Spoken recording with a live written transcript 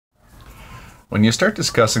When you start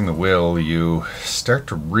discussing the will, you start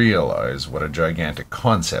to realize what a gigantic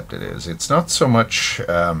concept it is. It's not so much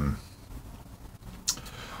that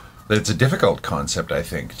it's a difficult concept, I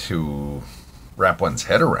think, to wrap one's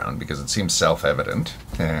head around because it seems self-evident.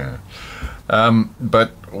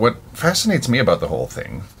 But what fascinates me about the whole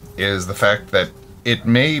thing is the fact that it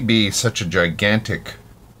may be such a gigantic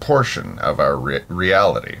portion of our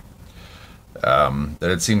reality that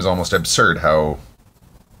it seems almost absurd how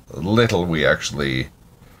little we actually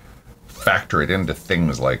factor it into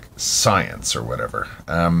things like science or whatever.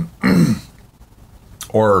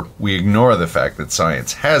 Or we ignore the fact that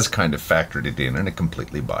science has kind of factored it in a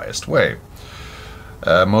completely biased way.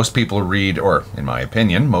 Most people read, or in my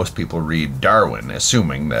opinion, most people read Darwin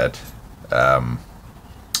assuming that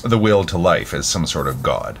the will to life is some sort of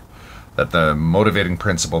God. That the motivating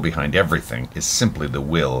principle behind everything is simply the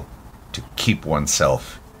will to keep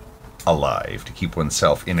oneself alive, to keep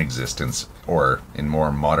oneself in existence, or in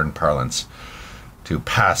more modern parlance, to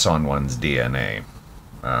pass on one's DNA.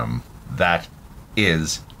 That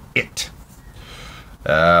is it.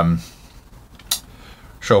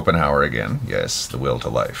 Schopenhauer again, yes, the will to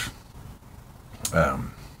life.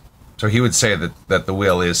 So he would say that the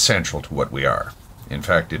will is central to what we are. In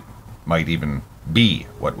fact, it might even be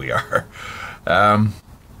what we are.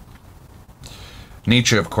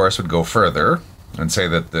 Nietzsche, of course, would go further and say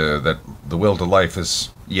that the will to life is,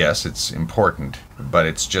 yes, it's important, but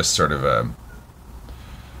it's just sort of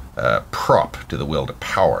a prop to the will to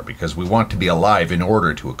power, because we want to be alive in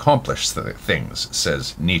order to accomplish things,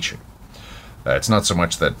 says Nietzsche. It's not so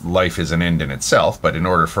much that life is an end in itself, but in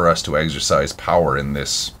order for us to exercise power in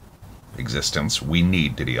this existence, we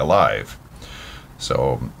need to be alive.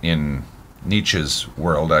 So in Nietzsche's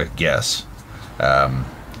world, I guess,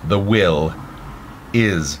 the will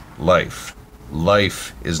is life.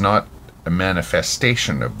 Life is not a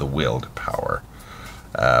manifestation of the will to power.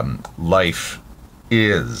 Life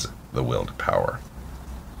is the will to power.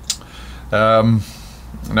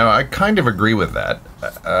 Now, I kind of agree with that,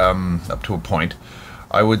 up to a point.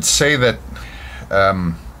 I would say that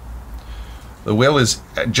the will is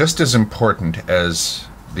just as important as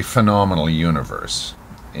the phenomenal universe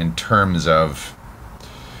in terms of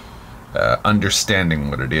understanding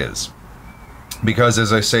what it is. Because,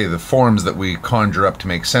 as I say, the forms that we conjure up to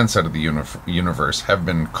make sense out of the universe have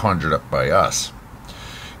been conjured up by us.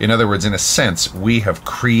 In other words, in a sense, we have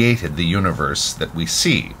created the universe that we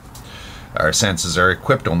see. Our senses are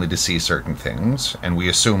equipped only to see certain things, and we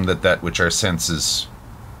assume that that which our senses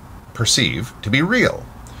perceive to be real.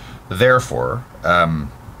 Therefore,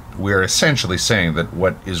 we're essentially saying that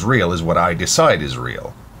what is real is what I decide is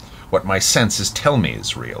real. What my senses tell me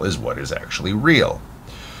is real is what is actually real.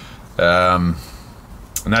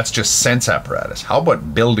 And that's just sense apparatus. How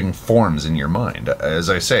about building forms in your mind? As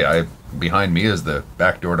I say, behind me is the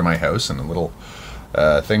back door to my house and a little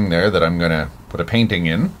thing there that I'm going to put a painting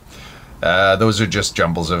in. Those are just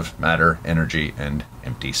jumbles of matter, energy, and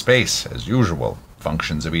empty space, as usual.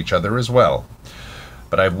 Functions of each other as well.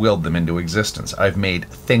 But I've willed them into existence. I've made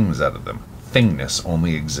things out of them. Thingness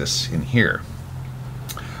only exists in here.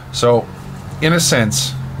 So, in a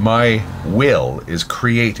sense, my will is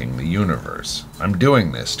creating the universe. I'm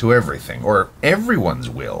doing this to everything, or everyone's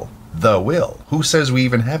will, the will. Who says we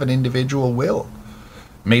even have an individual will?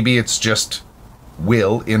 Maybe it's just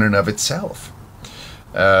will in and of itself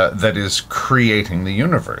that is creating the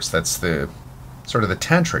universe. That's the sort of the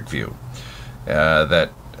tantric view, that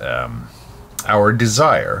our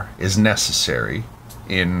desire is necessary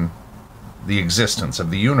in the existence of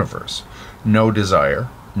the universe. No desire,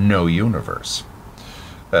 no universe.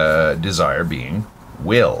 Desire being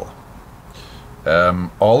will.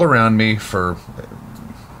 All around me for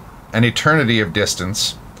an eternity of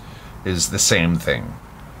distance is the same thing.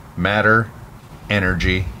 Matter,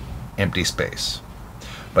 energy, empty space.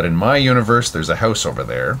 But in my universe, there's a house over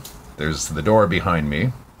there. There's the door behind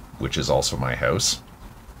me, which is also my house.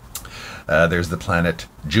 There's the planet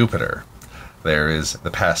Jupiter. There is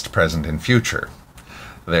the past, present, and future.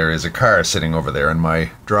 There is a car sitting over there in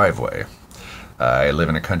my driveway. I live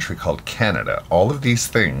in a country called Canada. All of these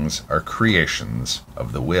things are creations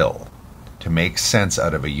of the will to make sense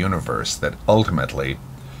out of a universe that ultimately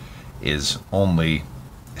is only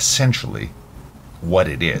essentially what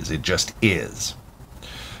it is. It just is.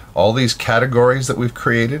 All these categories that we've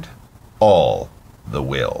created, all the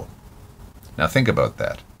will. Now think about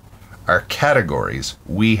that. Our categories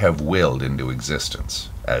we have willed into existence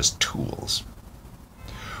as tools.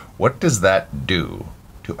 What does that do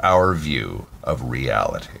to our view of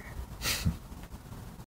reality?